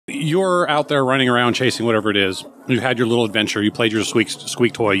you're out there running around chasing whatever it is. You had your little adventure. You played your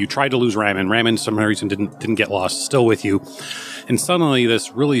squeak toy. You tried to lose Ramen. Ramen, for some reason, didn't get lost. Still with you. And suddenly,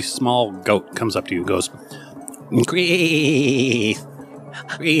 this really small goat comes up to you and goes, Kreath,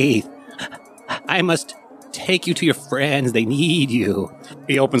 I must take you to your friends. They need you.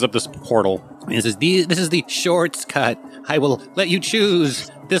 He opens up this portal and he says, this is the shortcut. I will let you choose.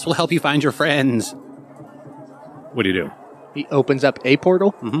 This will help you find your friends. What do you do? He opens up a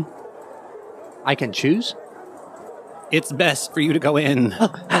portal? Mm-hmm. I can choose? It's best for you to go in.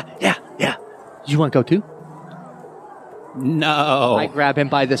 Oh, yeah. You want to go too? No. I grab him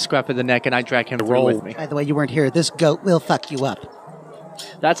by the scruff of the neck and I drag him through with me. By the way, you weren't here. This goat will fuck you up.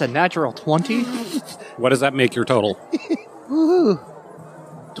 That's a natural 20. What does that make your total?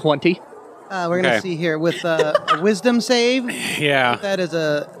 Woohoo. 20. We're going to see here with a wisdom save. Yeah. That is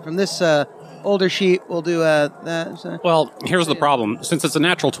from this older sheet. We'll do that. Well, here's the problem. Since it's a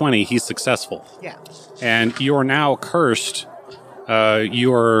natural 20, he's successful. Yeah. And you're now cursed.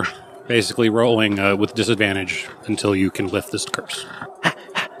 You're basically rolling with disadvantage until you can lift this curse.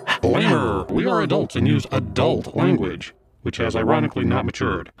 Disclaimer, we are adults and use adult language, which has ironically not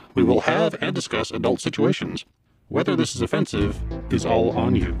matured. We will have and discuss adult situations. Whether this is offensive is all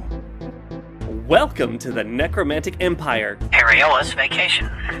on you. Welcome to the Necromantic Empire. Arraiolos vacation.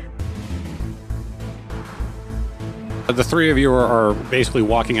 The three of you are basically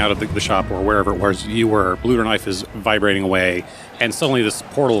walking out of the shop or wherever it was you were. Bluter Knife is vibrating away, and suddenly this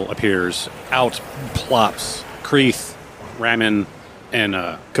portal appears. Out plops Kreath, Ram Man, and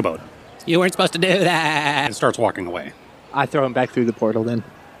Kubota. You weren't supposed to do that. And starts walking away. I throw him back through the portal then.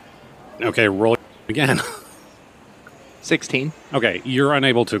 Okay, roll again. 16. Okay, you're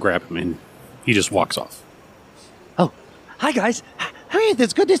unable to grab him, and he just walks off. Oh, hi guys. Kreath,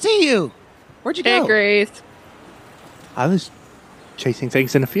 it's good to see you. Where'd you go? Hey, Kreath. I was chasing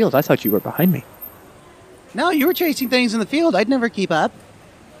things in the field. I thought you were behind me. No, you were chasing things in the field. I'd never keep up.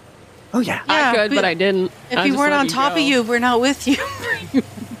 Oh, yeah. I could, but I didn't. If we weren't on top of you, we're not with you.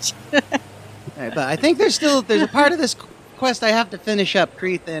 Right, but I think there's a part of this quest I have to finish up,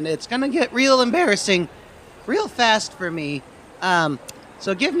 Kreath, and it's going to get real embarrassing real fast for me.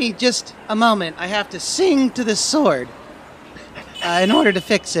 So give me just a moment. I have to sing to this sword in order to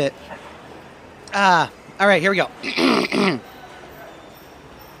fix it. All right, here we go.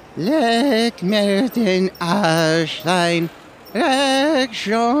 Lek mir den Arschlein, Reg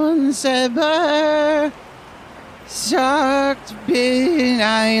schon selber, sagt bin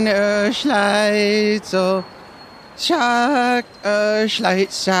ein Erschleit, so sagt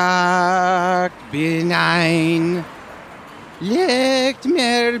Erschleit, sagt bin ein. Legt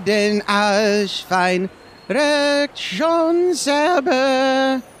mir den Arsch fein, Reg schon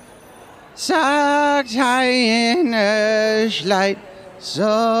selber, sagt ein Erschleit,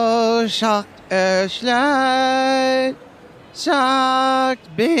 so sagt Erschleit,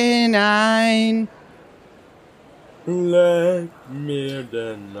 sagt bin ein. Let mir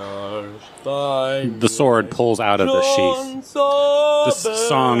den Arsch fein. The sword pulls out of the sheath. This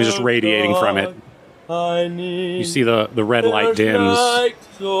song is just radiating from it. You see the red light dims.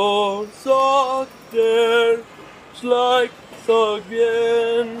 So sagt der Schleich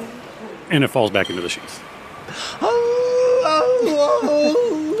again. And it falls back into the sheath.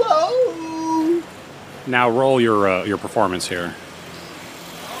 Now roll your performance here.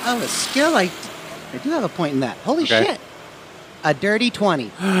 Oh, a skill. I do have a point in that. Holy shit. A dirty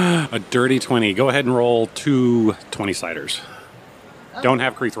 20. A dirty 20. Go ahead and roll 2 20-siders. Don't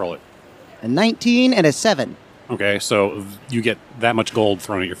have Kreath roll it. A 19 and a 7. Okay, so you get that much gold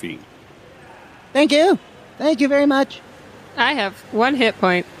thrown at your feet. Thank you. Thank you very much. I have 1 hit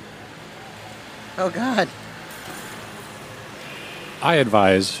point. Oh, God. I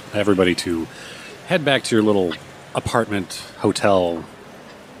advise everybody to head back to your little apartment, hotel,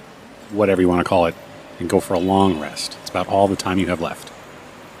 whatever you want to call it, and go for a long rest. It's about all the time you have left.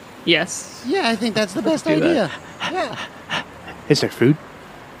 Yes. Yeah, I think that's the best do that. idea. Yeah. Is there food?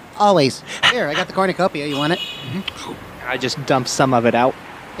 Always. Here, I got the cornucopia. You want it? I just dump some of it out.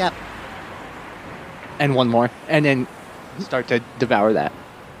 Yep. And one more. And then start to devour that.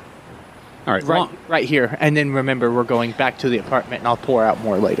 All right, Right here. And then remember, we're going back to the apartment, and I'll pour out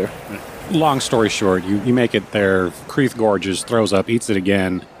more later. long story short, you make it there. Kreath gorges, throws up, eats it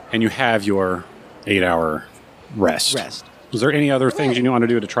again, and you have your 8-hour rest. Is there any other things you want to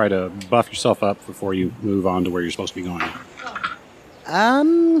do to try to buff yourself up before you move on to where you're supposed to be going?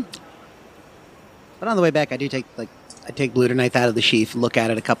 But on the way back, I take Bluter Knife out of the sheath, look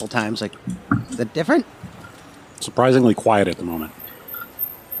at it a couple times, like, is that different? Surprisingly quiet at the moment.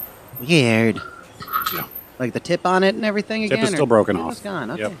 Weird. Yeah. Like the tip on it and everything again? Tip is still broken off. It's gone,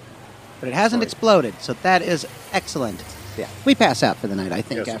 okay. Yep. But it hasn't exploded, so that is excellent. Yeah. We pass out for the night, I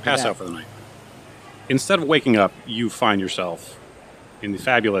think. Yes, after pass that. out for the night. Instead of waking up, you find yourself in the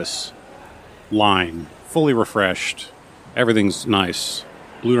fabulous line, fully refreshed. Everything's nice.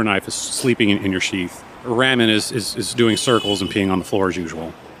 Bluter knife is sleeping in your sheath. Ramen is doing circles and peeing on the floor as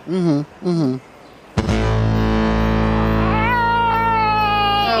usual.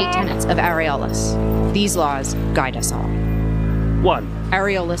 Eight tenets of Arraiolos. These laws guide us all. 1,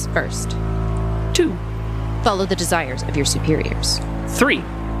 Arraiolos first. 2, Follow the desires of your superiors. 3,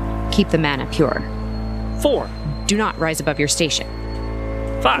 Keep the mana pure. 4, Do not rise above your station.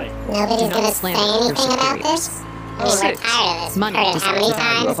 5, Nobody's Do not gonna say slander your anything about superiors. this? I mean, we're 6, tired of this. Money Heard it does how not many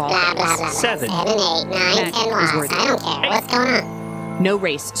value times? of all Blah, blah, things. blah, blah. 7, 7, 8, 9, Magic 10 is laws. worthy. I don't care. What's going on? No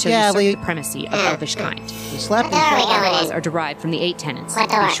race shall Yeah, usurp we- the primacy of elvish kind. We slept What door are we in. going Laws in? are derived from the 8 tenets. What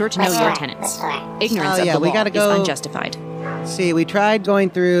door? Be sure to What know door? your tenets. What door? Ignorance Oh, yeah, of the we law gotta is go- unjustified. See, we tried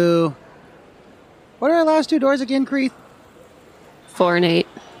going through... What are our last two doors again, Kreath? 4 and 8.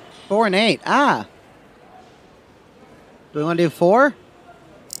 4 and 8. Ah. Do we want to do 4?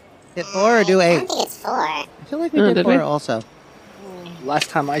 Hit 4 or do 8? I think it's 4. I feel like we Oh, did did 4 we? also. Last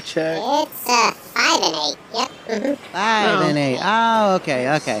time I checked. It's 5 and 8. Yep. 5 and 8. Oh, okay.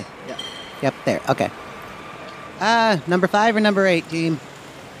 Yeah. Yep, there. Okay. Number 5 or number 8, team?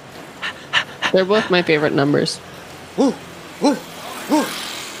 They're both my favorite numbers.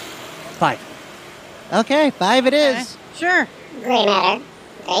 5. Okay, 5 it is. Sure. Gray matter.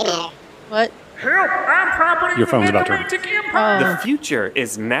 Gray matter. What? Your phone's about to ring. The future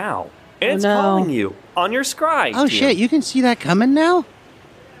is now. And it's no. calling you on your scry. Oh, shit, you can see that coming now?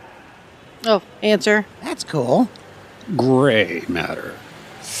 Oh, answer. That's cool. Gray matter.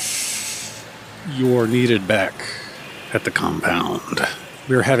 You're needed back at the compound.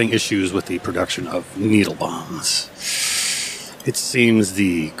 We're having issues with the production of needle bombs. It seems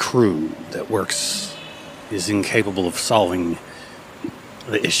the crew that works is incapable of solving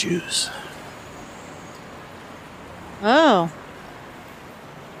the issues. Oh.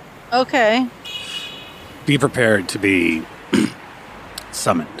 Okay. Be prepared to be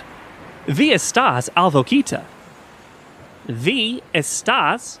summoned. Vi estás al voquita. Vi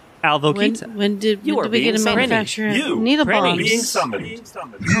estás al voquita. When did You are we get being a summoned. manufacturer You, needle Prenny, bombs? being summoned.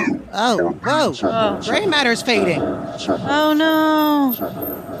 Oh, whoa. Oh. Gray matter's fading. Oh no.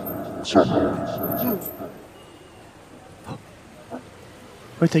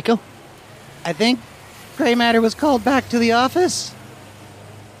 Where'd they go? I think gray matter was called back to the office.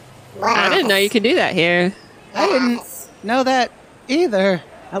 What I didn't know you could do that here. I didn't know that either.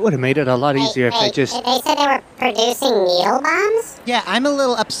 That would have made it a lot easier if they just... They said they were producing needle bombs? Yeah, I'm a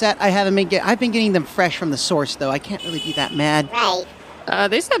little upset. I've been getting them fresh from the source, though. I can't really be that mad. Right.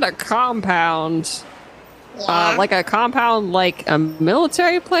 They said a compound. Yeah. Like a compound, like a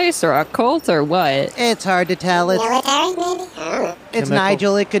military place or a cult or what? It's hard to tell. It's Military, maybe? I don't know. it's Chemical.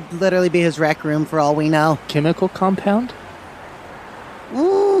 Nigel. It could literally be his rec room for all we know. Chemical compound?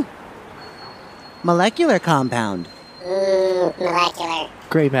 Mm. Molecular compound. Molecular.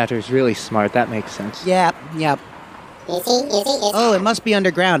 Gray matter's really smart. That makes sense. Yep. Easy. Oh, it must be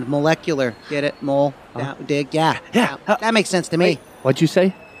underground. Molecular. Get it? Mole. Down, dig. Yeah. Yeah. That makes sense to me. What'd you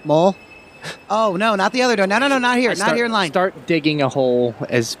say? Mole. Oh, no, not the other door. No, not here. Not here in line. Start digging a hole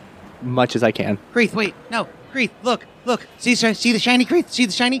as much as I can. Kreath, wait. No. Kreath, look. See the shiny, Kreath? See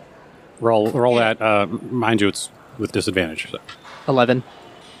the shiny? Roll that. Mind you, it's with disadvantage. So. 11.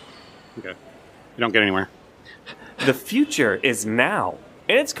 Okay. You don't get anywhere. The future is now.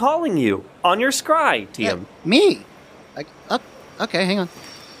 And it's calling you on your scry, TM. Me? Okay, hang on.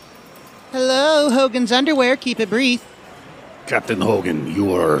 Hello, Hogan's Underwear. Keep it brief. Captain Hogan,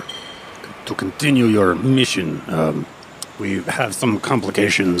 you are to continue your mission. We have some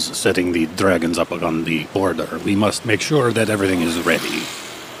complications setting the dragons up on the border. We must make sure that everything is ready.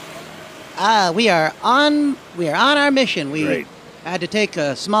 We are on our mission. We Great. had to take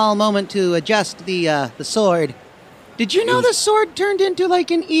a small moment to adjust the sword. Did you know the sword turned into like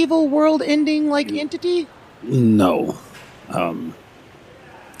an evil world-ending entity? No.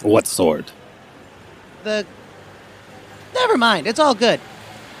 What sword? Never mind. It's all good.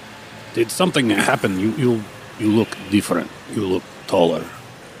 Did something happen? You look different. You look taller.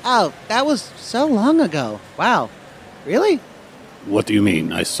 Oh, that was so long ago. Wow. Really? What do you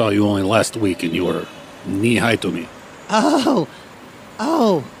mean? I saw you only last week and you were knee-high to me. Oh.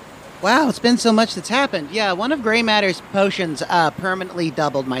 Wow, it's been so much that's happened. Yeah, one of Gray Matter's potions permanently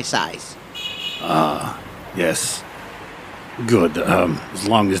doubled my size. Yes. Good. As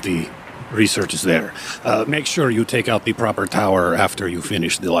long as the research is there. Make sure you take out the proper tower after you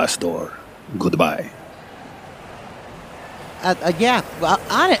finish the last door. Goodbye. Yeah. Well,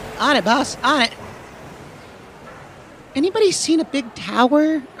 on it, boss, on it. Anybody seen a big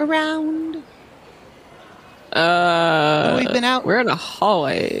tower around? We've been out. We're in a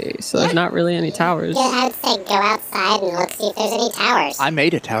hallway, so there's not really any towers. Yeah, I would say go outside and look, see if there's any towers. I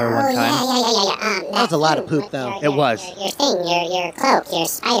made a tower one time. Yeah. That was a lot of poop, though. It was. Your thing, your cloak, your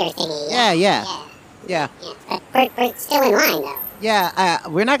spider thingy. Yeah. But we're still in line, though. Yeah,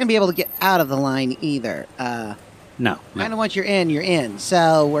 we're not going to be able to get out of the line either. No. Kind of once you're in.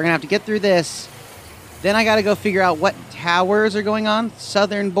 So we're going to have to get through this. Then I got to go figure out what towers are going on.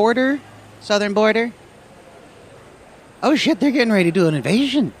 Southern border. Oh, shit, they're getting ready to do an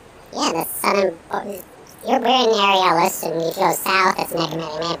invasion. Yeah, the southern... We're in Arraiolos, and you go south, it's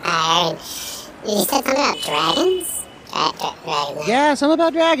Necromantic Empire, and you said something about dragons? Dragons. Yeah, something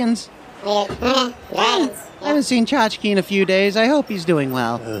about dragons. Dragons. I haven't seen Tchotchke in a few days. I hope he's doing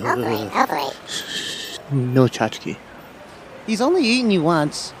well. Hopefully. No tchotchke. He's only eaten you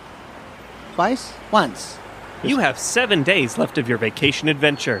once. Twice? Once. You have 7 days left of your vacation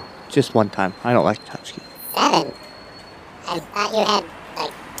adventure. Just one time. I don't like tchotchke. 7? I thought you had,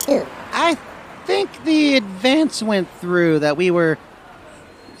 like, 2. I think the advance went through that we were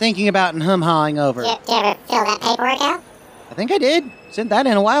thinking about and hum-hawing over. Did you ever fill that paperwork out? I think I did. Sent that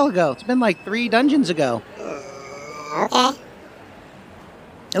in a while ago. It's been like 3 dungeons ago. Okay.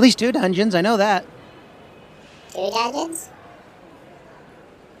 At least 2 dungeons, I know that. 2 dungeons?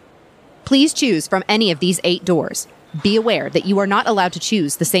 Please choose from any of these 8 doors. Be aware that you are not allowed to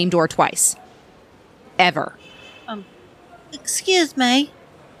choose the same door twice. Ever. Excuse me.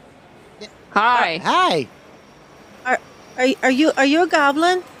 Hi. Hi. Are you a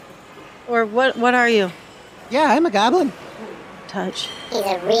goblin? Or what are you? Yeah, I'm a goblin. Touch. He's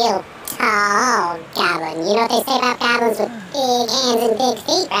a real tall goblin. You know what they say about goblins with big hands and big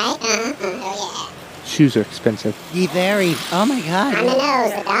feet, right? Oh, yeah. Shoes are expensive. Ye very. Oh my god. On the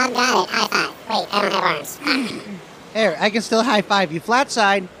nose, the dog got it. High five. Wait, I don't have arms. Here, I can still high five you flat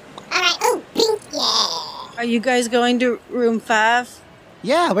side. Alright, ooh, pink, yeah. Are you guys going to room 5?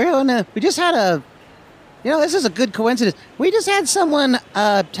 Yeah, we just had a... this is a good coincidence. We just had someone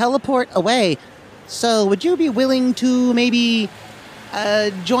teleport away. So would you be willing to maybe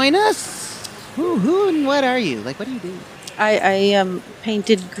join us? Who and what are you? Like, what do you do? I am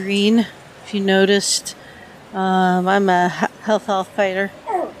painted green, if you noticed. I'm a health elf fighter.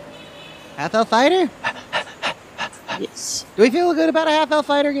 Half-elf fighter? Yes. Do we feel good about a half-elf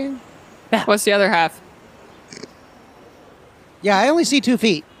fighter game? What's the other half? Yeah, I only see 2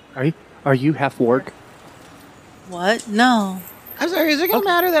 feet. Are you half warg? What? No. I'm sorry, is it gonna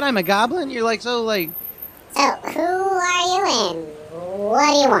matter that I'm a goblin? You're like, so like... So, who are you and what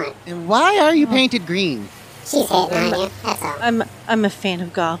do you want? And why are you painted green? She's hitting on you, that's all. I'm a fan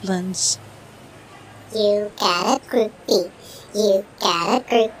of goblins. You got a groupie. You got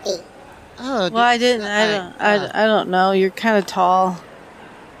a groupie. Oh, Well, I didn't. I don't know. You're kind of tall.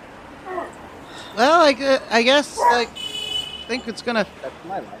 Well, I guess, I think it's gonna... That's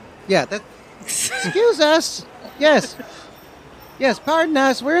my line. Yeah, that... Excuse us. Yes. Yes, pardon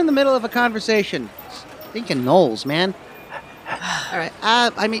us. We're in the middle of a conversation. Thinking Knowles, man. All right.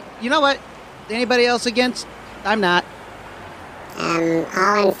 I mean, you know what? Anybody else against? I'm not. All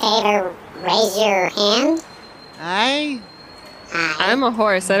in favor, raise your hand. I'm a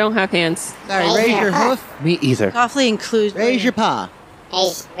horse. I don't have hands. Sorry, raise your hoof. Me either. Awfully inclusive. Raise your paw.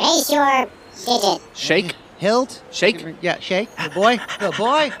 Raise your digit. Shake. Hilt. Shake. Yeah, shake. Good boy. Good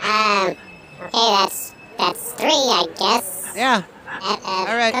boy. Okay, that's 3, I guess. Yeah. All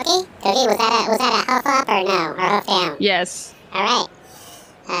right. Cookie, was that a hoof up or no, or hoof down? Yes. All right.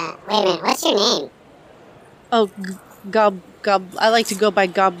 Wait a minute. What's your name? Oh, gob. I like to go by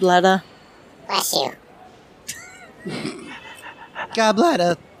Gobletta. Bless you.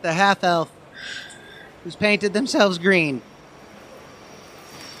 Gobletta, the half-elf, who's painted themselves green.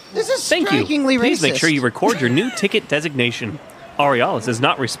 This is Thank you. strikingly Please racist. make sure you record your new ticket designation. Arraiolos is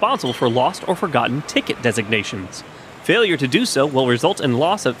not responsible for lost or forgotten ticket designations. Failure to do so will result in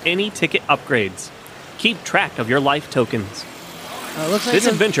loss of any ticket upgrades. Keep track of your life tokens. Looks like This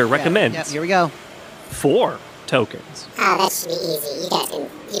adventure recommends Yeah, here we go. 4 tokens. Oh, that should be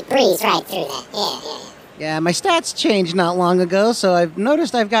easy. You breeze right through that. Yeah. Yeah, my stats changed not long ago, so I've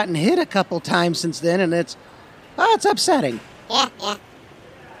noticed I've gotten hit a couple times since then, and it's upsetting. Yeah.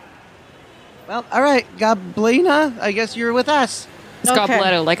 Well, all right, Goblina, I guess you're with us. It's Okay.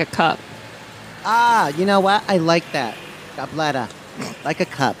 Gobletto, like a cup. Ah, you know what? I like that. Gobletta, like a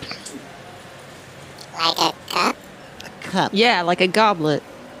cup. Like a cup? A cup. Yeah, like a goblet,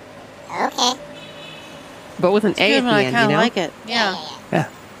 Okay. but with an A Good at one. the I end, kind you of know? like it. Yeah. Yeah.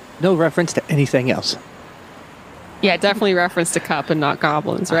 No reference to anything else. Yeah, definitely reference to cup and not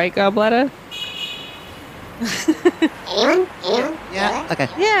goblins, right, Gobletta? Anyone? Yeah. Okay.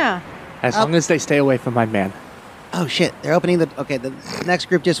 Yeah. As long as they stay away from my man. Oh shit! They're opening the. Okay, the next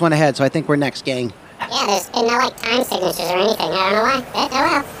group just went ahead, so I think we're next, gang. Yeah, there's been no like time signatures or anything. I don't know why. But,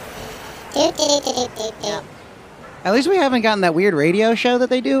 oh well. Doot. At least we haven't gotten that weird radio show that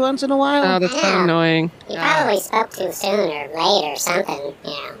they do once in a while. Oh, that's so annoying. You probably spoke too soon or late or something, you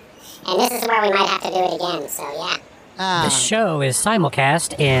know. And this is where we might have to do it again, so yeah. The show is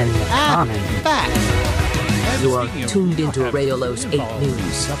simulcast in common. Fact. You are tuned into Arraiolos 8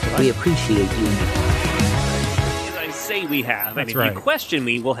 News. We appreciate you. As I say we have, That's and if right. you question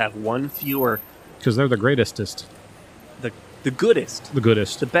me, we'll have one fewer. Because they're the greatestest. The goodest. The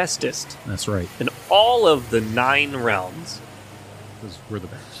goodest. The bestest. That's right. In all of the 9 realms. Because we're the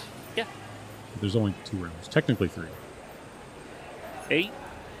best. Yeah. There's only 2 realms. Technically 3. 8?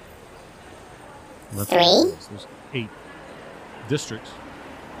 That's 3? There's 8 districts.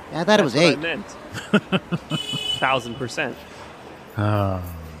 Yeah, I thought it was That's 8. what I meant. 1000%.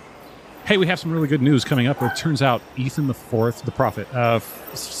 Hey, we have some really good news coming up. It turns out Ethan the Fourth, the prophet,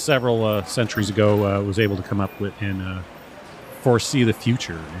 several centuries ago, was able to come up with and foresee the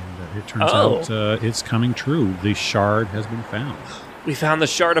future. And it turns out it's coming true. The shard has been found. We found the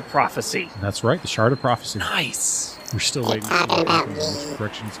shard of prophecy. That's right, the shard of prophecy. Nice. We're still waiting to see which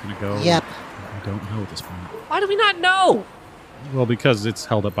direction it's going to go. Yep. I don't know at this point. Why do we not know? Well, because it's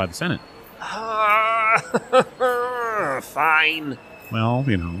held up by the Senate. Fine. Well,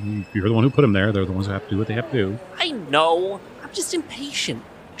 you know, you're the one who put them there. They're the ones who have to do what they have to do. I know. I'm just impatient.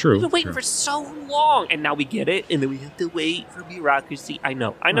 True. We've been waiting true. for so long, and now we get it, and then we have to wait for bureaucracy. I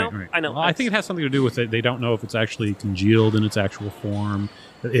know. Right. I know. Well, I think it has something to do with it. They don't know if it's actually congealed in its actual form.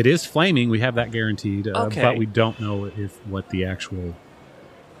 It is flaming. We have that guaranteed. Okay. But we don't know what the actual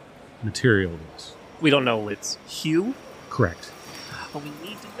material is. We don't know its hue. Correct. But we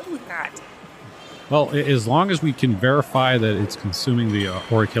need to know that. Well, as long as we can verify that it's consuming the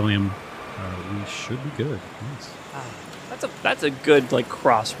orichalcum, we should be good. Yes. That's a good like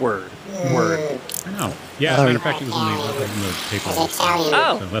crossword word. I know. Yeah, as a matter of fact, it was in the paper.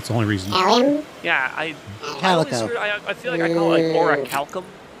 Oh. So that's the only reason. Yeah, I Calico. I feel like I call it like orichalcum,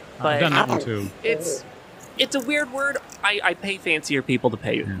 but I've done that one too. It's a weird word. I pay fancier people to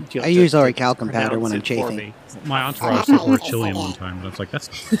pay. I use orichalcum powder when I'm chafing. chafing. My entourage said orchilium one time, but I was like, that's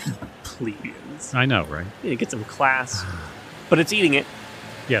plebeians. I know, right? You need to get some class. But it's eating it.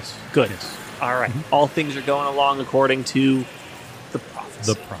 Yes. Good. Yes. All right. All things are going along according to the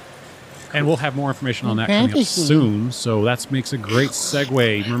prophecy. And we'll have more information on that coming up soon. So that makes a great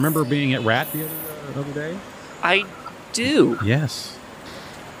segue. Remember being at Rat the other day? I do. Yes.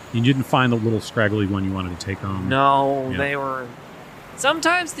 You didn't find the little scraggly one you wanted to take on? No, Yeah. they were...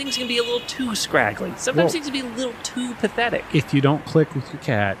 Sometimes things can be a little too scraggly. Sometimes things can be a little too pathetic. If you don't click with your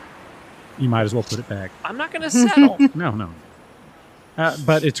cat, you might as well put it back. I'm not going to settle. No.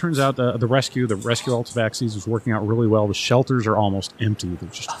 But it turns out the rescue Altivaxes is working out really well. The shelters are almost empty. They're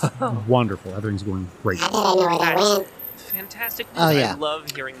just wonderful. Everything's going great. Fantastic. Oh, yeah. I love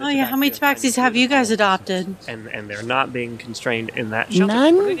hearing the How many tabaxis have you guys adopted? And they're not being constrained in that shelter.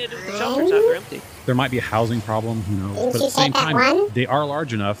 None? What are they going to do with the shelters after they're empty? There might be a housing problem, who knows? But at the same time, they are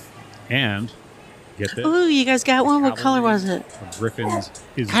large enough, and get this. Ooh, you guys got one. What color was it? Griffins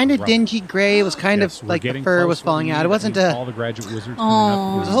is Kind of rough. dingy gray. It was kind Yes, of we're like the getting fur close was to falling the out. It end. wasn't That means a. all the graduate wizards Oh. coming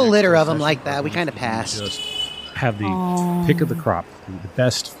up. There was a whole litter of them Session like that. We kind of can passed. Just have the pick of the crop, the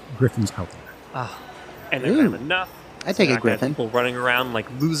best griffins out there. And they're not enough. I take They're a not gonna have griffin. People running around like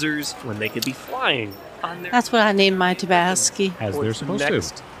losers when they could be flying on their That's what I named my tabaxi. As they're towards the supposed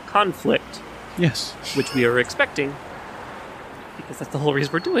next to. conflict, Yes. which we are expecting, because that's the whole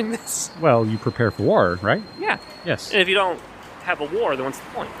reason we're doing this. Well, you prepare for war, right? Yeah. Yes. And if you don't have a war, then what's the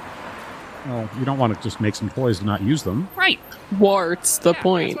point? Well, you don't want to just make some toys and not use them. Right. What's the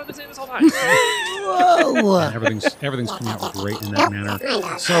point? That's what I've been saying this whole time. Whoa! And everything's coming out great in that manner.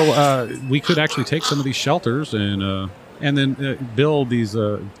 So we could actually take some of these shelters and then build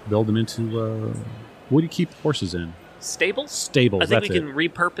them into what do you keep horses in? Stables? Stables. I think that's we can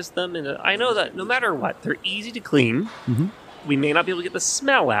repurpose them. I know that no matter what, they're easy to clean. Mm-hmm. We may not be able to get the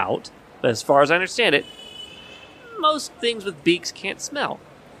smell out, but as far as I understand it, most things with beaks can't smell.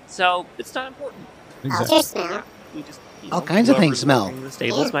 So it's not important. Exactly. We just, All kinds of things whoever's smell. working The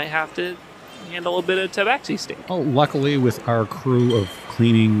stables might have to handle a bit of tabaxi stink. Oh, luckily, with our crew of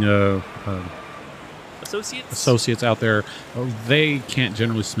cleaning associates out there, they can't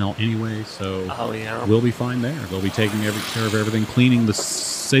generally smell anyway, so we'll be fine there. They'll be taking care of everything, cleaning the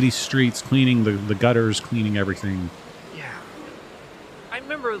city streets, cleaning the gutters, cleaning everything. Yeah. I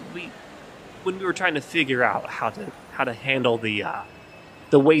remember when we were trying to figure out how to handle the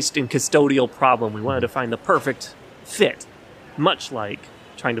waste and custodial problem, we wanted to find the perfect fit, much like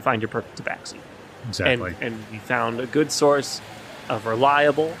trying to find your perfect tabaxi. Exactly. And we found a good source of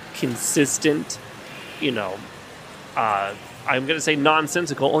reliable, consistent, I'm going to say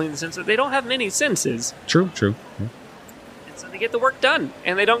nonsensical, only in the sense that they don't have many senses. True. Yeah. And so they get the work done,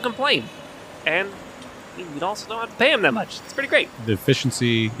 and they don't complain. And we also don't have to pay them that much. It's pretty great. The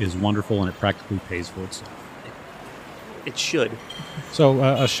efficiency is wonderful, and it practically pays for itself. It should. So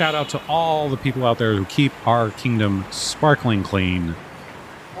a shout out to all the people out there who keep our kingdom sparkling clean.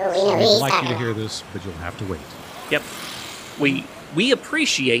 I'd like you to hear this, but you'll have to wait. Yep. We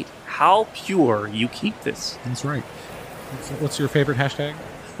appreciate how pure you keep this. That's right. What's your favorite hashtag?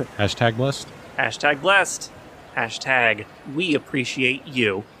 Hashtag blessed? Hashtag blessed. Hashtag we appreciate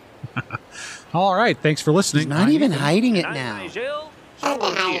you. All right. Thanks for listening. He's not even hiding it now. Hasn't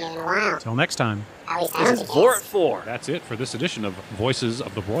been hiding in a while. Till next time. This is Vor at 4. That's it for this edition of Voices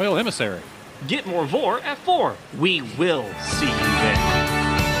of the Royal Emissary. Get more Vor at 4. We will see you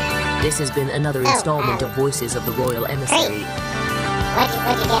then. This has been another installment of Voices of the Royal Emissary. What'd you get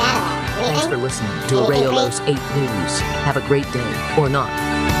out of that? Thanks for listening to Arraiolos 8 News. Have a great day, or not.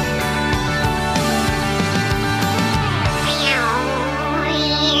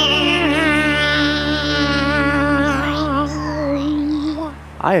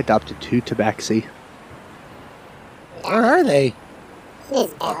 I adopted 2 tabaxi. Where are they?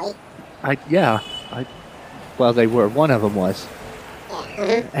 His belly. Well, they were. One of them was.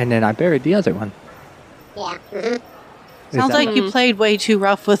 Yeah. And then I buried the other one. Yeah. Sounds like you played way too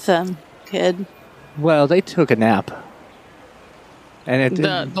rough with them, kid. Well, they took a nap. And it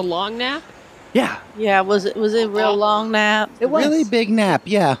didn't... The long nap? Yeah. Yeah, was it a real long nap? It was. Really big nap,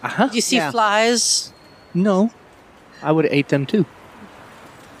 yeah. Uh-huh. Did you see flies? No. I would have ate them too.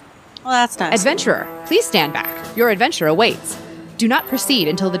 Well, that's nice. Adventurer, please stand back. Your adventure awaits. Do not proceed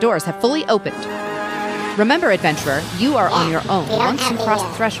until the doors have fully opened. Remember, adventurer, you are on your own once you cross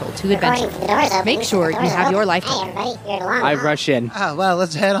the threshold to adventure. Make sure you have your life together. I rush in. Oh, well,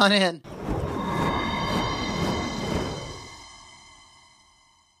 let's head on in.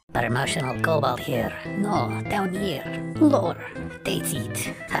 Promotional cobalt here. No, down here. Lower. That's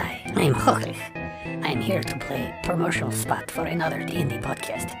it. Hi, I'm Jorge. I'm here to play promotional spot for another D&D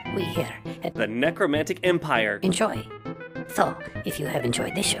podcast. We here at The Necromantic Empire. Enjoy. So, if you have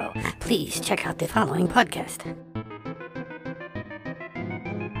enjoyed this show, please check out the following podcast.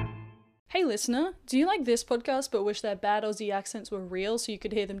 Hey listener, do you like this podcast but wish their bad Aussie accents were real so you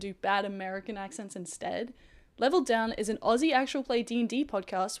could hear them do bad American accents instead? Level Down is an Aussie actual play D&D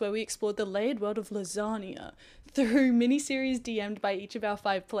podcast where we explored the layered world of lasagna through miniseries DM'd by each of our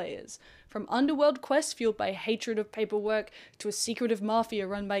 5 players. From underworld quests fueled by hatred of paperwork to a secretive mafia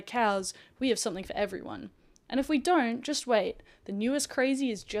run by cows, we have something for everyone. And if we don't, just wait. The newest crazy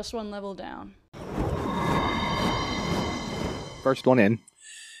is just 1 level down. First one in.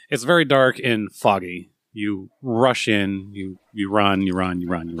 It's very dark and foggy. You rush in, you run.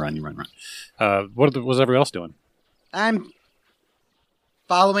 What was everybody else doing? I'm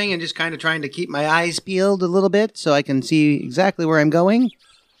following and just kind of trying to keep my eyes peeled a little bit so I can see exactly where I'm going.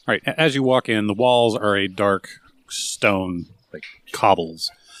 All right, as you walk in, the walls are a dark stone, like cobbles.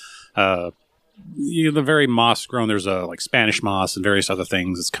 The very moss-grown, there's like Spanish moss and various other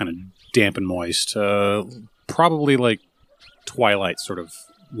things. It's kind of damp and moist. Probably like twilight sort of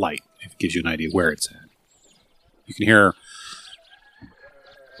light, if it gives you an idea where it's at. You can hear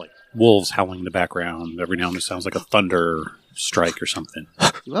like wolves howling in the background. Every now and then sounds like a thunder strike or something.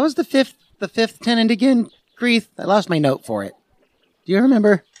 What was the fifth tenant again, Kreath? I lost my note for it. Do you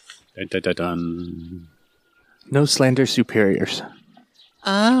remember? Dun, dun, dun, dun. No slander superiors.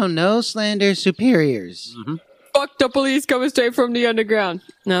 Oh, no slander superiors. Mm-hmm. Fuck the police coming straight from the underground.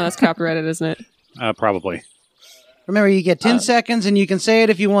 No, that's copyrighted, isn't it? Probably. Remember, you get 10 seconds and you can say it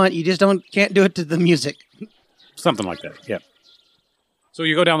if you want. You just can't do it to the music. Something like that, yeah. So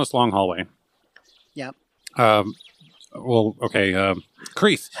you go down this long hallway. Yep. Well, okay.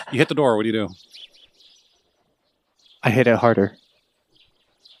 Kreath, you hit the door. What do you do? I hit it harder.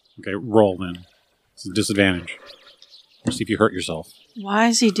 Okay, roll then. It's a disadvantage. We'll see if you hurt yourself. Why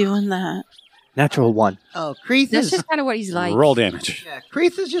is he doing that? Natural 1. Oh, Kreath That's is... just kind of what he's like. Roll damage. Yeah,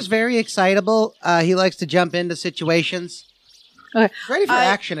 Kreath is just very excitable. He likes to jump into situations. Okay. Ready for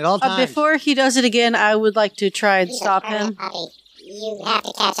action at all times. Before he does it again, I would like to try and stop him. You have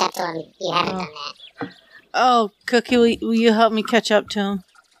to catch up to him. You haven't done that. Oh, Cookie, will you help me catch up to him?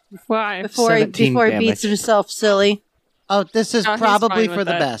 Why? Before he beats himself silly. Oh, this is Oh, he's probably fine for with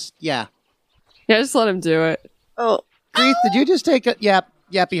the that. best. Yeah. Yeah, just let him do it. Oh. Kreath, did you just take a... Yep.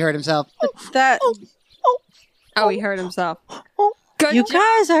 Yep, he hurt himself. That Oh, he hurt himself. Good you job,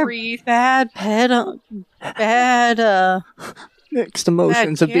 guys are Kreath. bad Mixed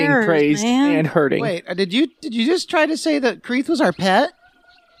emotions of being carers, praised man. and hurting. Wait, did you just try to say that Kreath was our pet?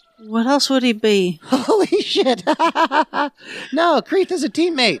 What else would he be? Holy shit! No, Kreath is a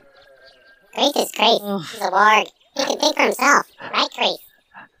teammate. Kreath is Kreath. He's a warg. He can think for himself. Right, Kreath?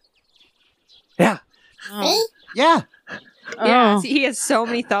 Yeah. See? Yeah. Yeah, Oh. see, he has so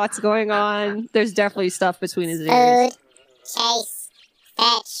many thoughts going on. There's definitely stuff between his ears. Food. Chase.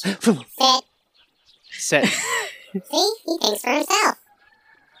 Fetch. Set. Sit. See? He thinks for himself.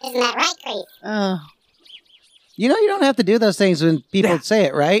 Isn't that right, Kreath? Oh. You know you don't have to do those things when people say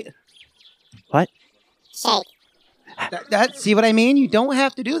it, right? What? Shake. See what I mean? You don't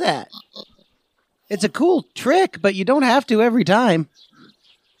have to do that. It's a cool trick, but you don't have to every time.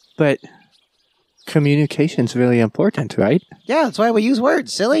 But communication's really important, right? Yeah, that's why we use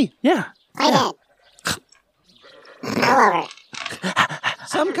words, silly. Yeah. I did. All over.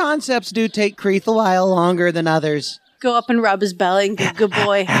 Some concepts do take Kreath a while longer than others. Go up and rub his belly and go, good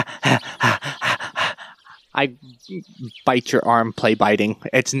boy. I bite your arm, play biting.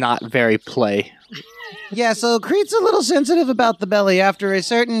 It's not very play. Yeah, so Kreath's a little sensitive about the belly after a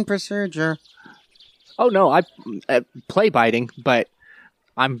certain procedure. Oh no, I play biting, but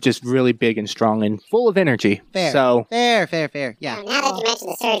I'm just really big and strong and full of energy. Fair. So Fair. Yeah. Now that you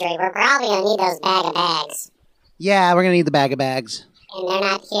mentioned the surgery, we're probably going to need those bag of bags. Yeah, we're gonna need the bag of bags. And they're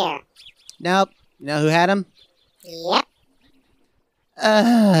not here. Nope. You know who had them? Yep.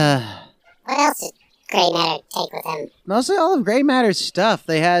 What else did Grey Matter take with him? Mostly all of Grey Matter's stuff.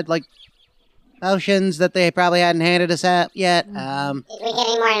 They had, like, potions that they probably hadn't handed us out yet. Did we get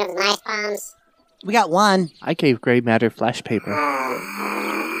any more of the knife bombs? We got one. I gave Grey Matter flash paper.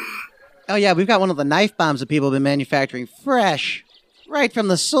 Oh, yeah, we've got one of the knife bombs that people have been manufacturing fresh. Right from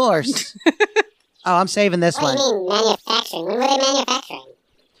the source. Oh, I'm saving this What one. do you mean, manufacturing? When were they manufacturing?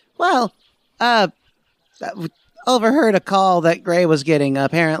 Well, overheard a call that Gray was getting.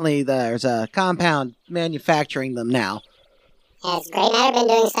 Apparently, there's a compound manufacturing them now. Has Grey Matter been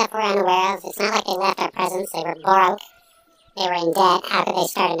doing stuff we're unaware of? It's not like they left our presence. They were broke. They were in debt. How could they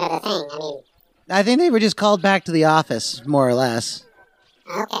start another thing? I mean, I think they were just called back to the office, more or less.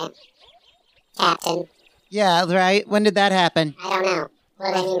 okay. Captain. Yeah, right. When did that happen? I don't know.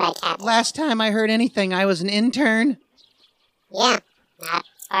 What do they mean by captain? Last time I heard anything, I was an intern. Yeah. Not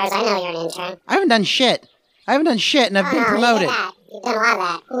as far as I know, you're an intern. I haven't done shit. And I've been promoted. You've done a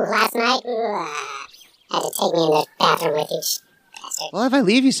lot of that. Ooh, last night, had to take me in the bathroom with you. Bastard. Well, if I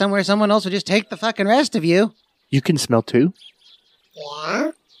leave you somewhere, someone else will just take the fucking rest of you. You can smell too?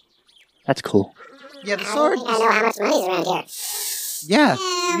 Yeah? That's cool. Yeah, the I sword. don't think I know how much money's around here. Yeah.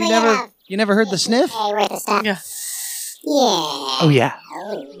 we You got never heard the sniff? Hey, worth of stuff. Yeah. Yeah. Oh yeah.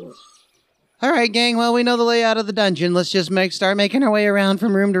 Oh. All right, gang. Well, we know the layout of the dungeon. Let's just start making our way around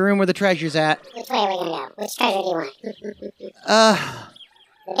from room to room where the treasure's at. Which way are we gonna go? Which treasure do you want? The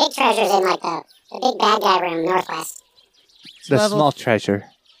The big treasure's in like the big bad guy room, northwest. The level- small treasure.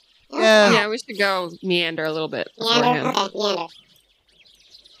 Yeah. Yeah, we should go meander a little bit Meander? beforehand. Okay, meander.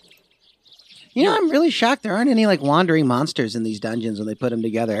 You know, I'm really shocked there aren't any like wandering monsters in these dungeons when they put them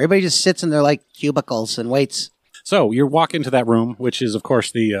together. Everybody just sits in their like cubicles and waits. So you walk into that room, which is, of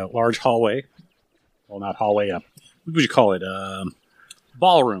course, the large hallway. Well, not hallway. What would you call it?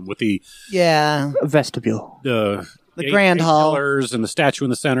 Ballroom with the Yeah. Vestibule. The grand hall. pillars and the statue in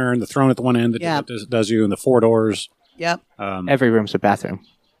the center and the throne at the one end that Yeah. does you, and the 4 doors. Yep. Every room's a bathroom.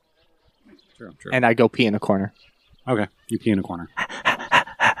 True. And I go pee in a corner. Okay, you pee in a corner.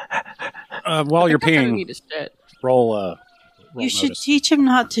 While you're I peeing, need to shit. roll You should notice. teach him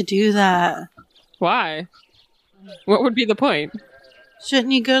not to do that. Why? What would be the point?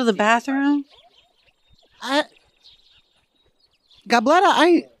 Shouldn't you go to the bathroom?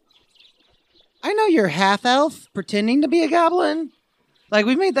 Gobletta, I know you're half elf pretending to be a goblin. Like,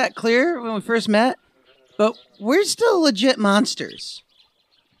 we made that clear when we first met. But we're still legit monsters.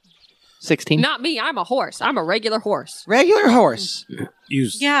 16. Not me. I'm a horse. I'm a regular horse. Regular horse.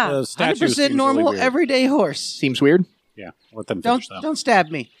 Use Yeah. the statue 100% seems normal, really weird. everyday horse. Seems weird. Yeah, let them finish that. Don't stab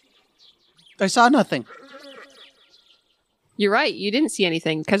me. I saw nothing. You're right. You didn't see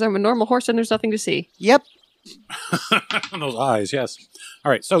anything because I'm a normal horse and there's nothing to see. Yep. Those eyes, yes.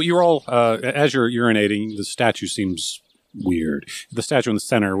 All right, so you roll, as you're urinating, the statue seems weird. The statue in the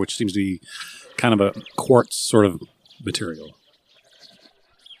center, which seems to be kind of a quartz sort of material.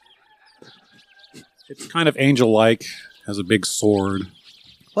 It's kind of angel-like, has a big sword.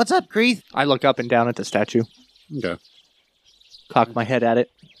 What's up, Kreath? I look up and down at the statue. Okay. Cock my head at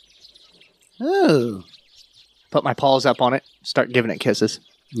it. Ooh. put my paws up on it, start giving it kisses.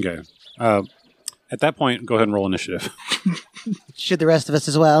 Okay. At that point, go ahead and roll initiative. Should the rest of us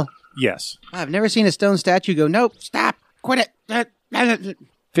as well? Yes. I've never seen a stone statue go, nope, stop, quit it.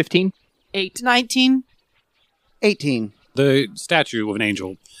 15? 8. 19. 18. The statue of an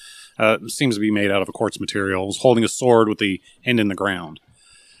angel seems to be made out of a quartz material, holding a sword with the end in the ground.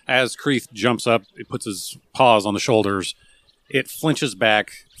 As Kreath jumps up, it puts his paws on the shoulders. It flinches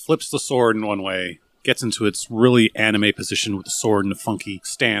back, flips the sword in one way, gets into its really anime position with the sword in a funky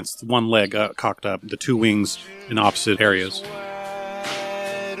stance, one leg cocked up, the two wings in opposite areas.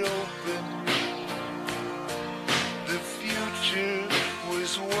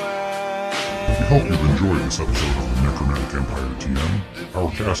 We hope you've enjoyed this episode of the Necromantic Empire TM. Our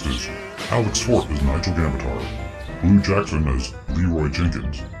cast is Alex Fort as Nigel Gamitar, Blue Jackson as Leroy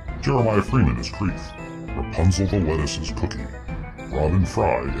Jenkins, Jeremiah Freeman as Kreath, Rapunzel the Lettuce as Cookie, Robin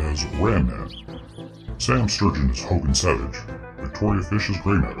Fry as Ram Man, Sam Sturgeon as Hogan Savage, Victoria Fish as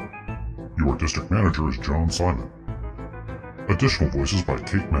Grey Matter, your district manager is John Simon. Additional voices by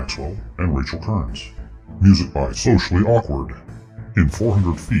Kate Maxwell and Rachel Kearns. Music by Socially Awkward. In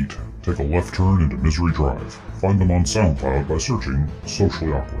 400 Feet, take a left turn into Misery Drive. Find them on SoundCloud by searching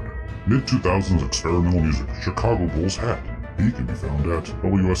Socially Awkward. Mid-2000s experimental music, Chicago Bulls Hat. He can be found at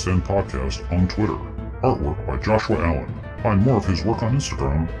WSN Podcast on Twitter. Artwork by Joshua Allen. Find more of his work on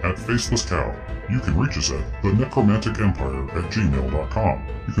Instagram at Faceless Cow. You can reach us at thenecromanticempire@gmail.com.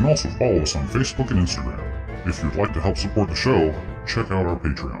 You can also follow us on Facebook and Instagram. If you'd like to help support the show, check out our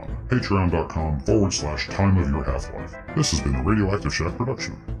Patreon. Patreon.com/Time of Your Half-Life. This has been a Radioactive Shack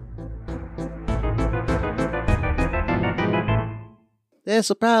production.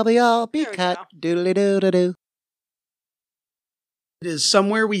 This'll probably all be cut. Doodly-doo-doo-doo. It is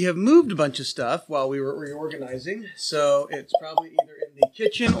somewhere we have moved a bunch of stuff while we were reorganizing, so it's probably either in the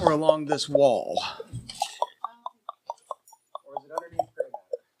kitchen or along this wall. Or is it underneath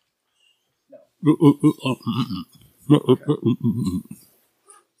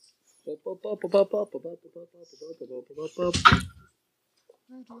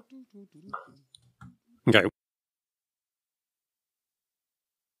Okay.